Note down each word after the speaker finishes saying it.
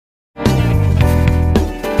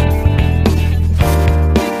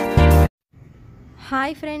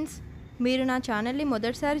Hi friends, మీరు నా ఛానల్ని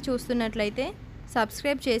మొదటిసారి చూస్తున్నట్లయితే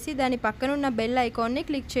సబ్స్క్రైబ్ చేసి దాని పక్కనున్న బెల్ ఐకాన్ని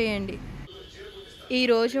క్లిక్ చేయండి.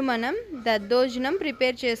 ఈరోజు మనం దద్దోజనం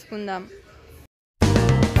ప్రిపేర్ చేసుకుందాం.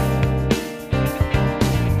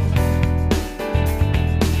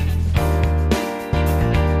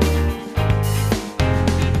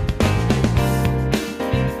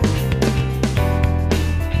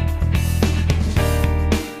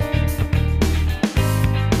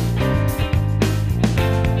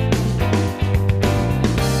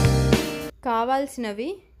 కావాల్సినవి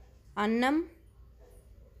అన్నం,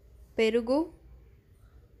 పెరుగు,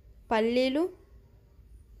 పల్లీలు,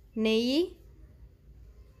 నెయ్యి,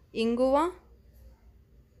 ఇంగువ,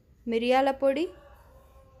 మిరియాల పొడి,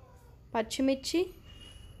 పచ్చిమిర్చి,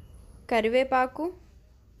 కరివేపాకు,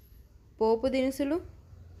 పోపు దినుసులు,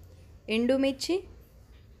 ఎండుమిర్చి,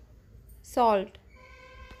 సాల్ట్.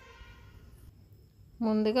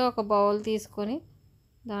 ముందుగా ఒక బౌల్ తీసుకొని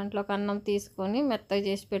దాంట్లోకి అన్నం తీసుకొని మెత్తగా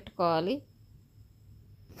చేసి పెట్టుకోవాలి.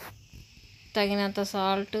 తగినంత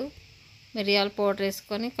సాల్ట్, మిరియాల పౌడర్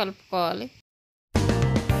వేసుకొని కలుపుకోవాలి.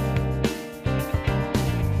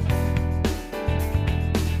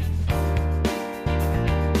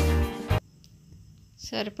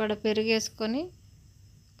 సరిపడ పెరుగు వేసుకొని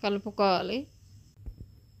కలుపుకోవాలి.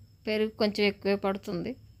 పెరుగు కొంచెం ఎక్కువే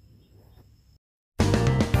పడుతుంది.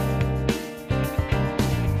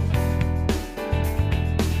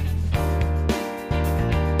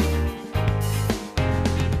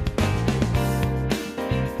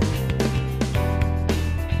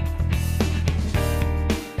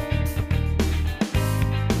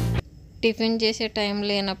 టిఫిన్ చేసే టైం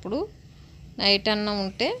లేనప్పుడు నైట్ అన్నం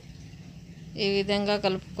ఉంటే ఈ విధంగా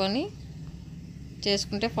కలుపుకొని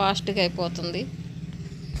చేసుకుంటే ఫాస్ట్గా అయిపోతుంది.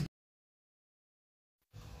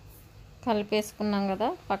 కలిపేసుకున్నాం కదా,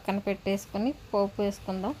 పక్కన పెట్టేసుకొని పోపు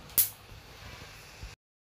వేసుకుందాం.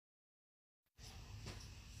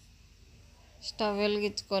 స్టవ్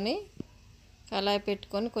వెలిగించుకొని కళాయి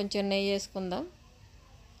పెట్టుకొని కొంచెం నెయ్యి వేసుకుందాం.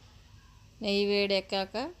 నెయ్యి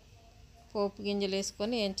వేడెక్కాక పోపు గింజలు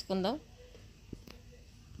వేసుకొని వేయించుకుందాం.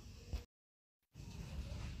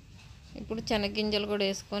 ఇప్పుడు శనగగింజలు కూడా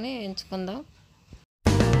వేసుకొని వేయించుకుందాం.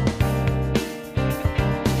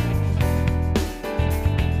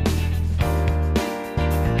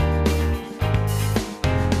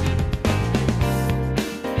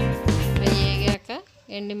 అవి వేగాక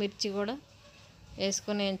ఎండుమిర్చి కూడా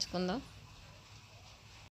వేసుకొని వేయించుకుందాం.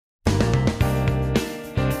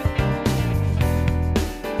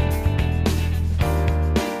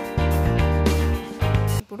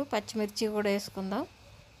 ఇప్పుడు పచ్చిమిర్చి కూడా వేసుకుందాం.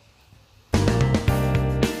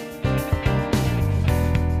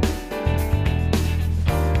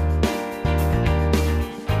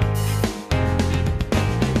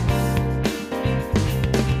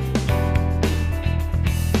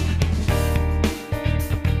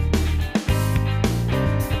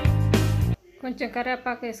 కొంచెం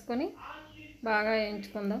కరివేపాకు వేసుకొని బాగా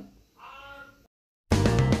వేయించుకుందాం.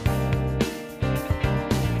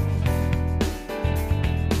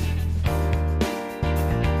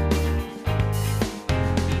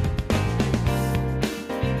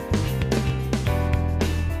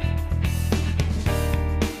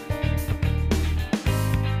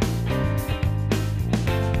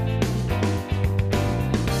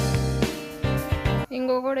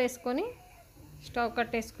 ఇంగువ కూడా వేసుకొని స్టవ్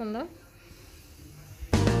కట్టేసుకుందాం.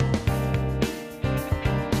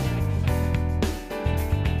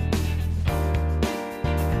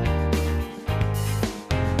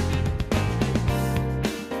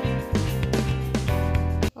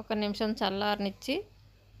 ఒక నిమిషం చల్లారనిచ్చి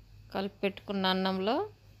కలిపి పెట్టుకున్న అన్నంలో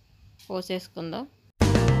పోసేసుకుందాం.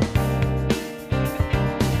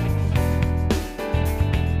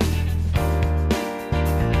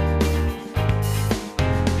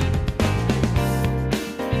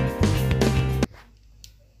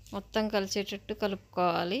 మొత్తం కలిసేటట్టు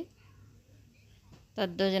కలుపుకోవాలి.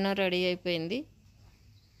 దద్దోజనం రెడీ అయిపోయింది.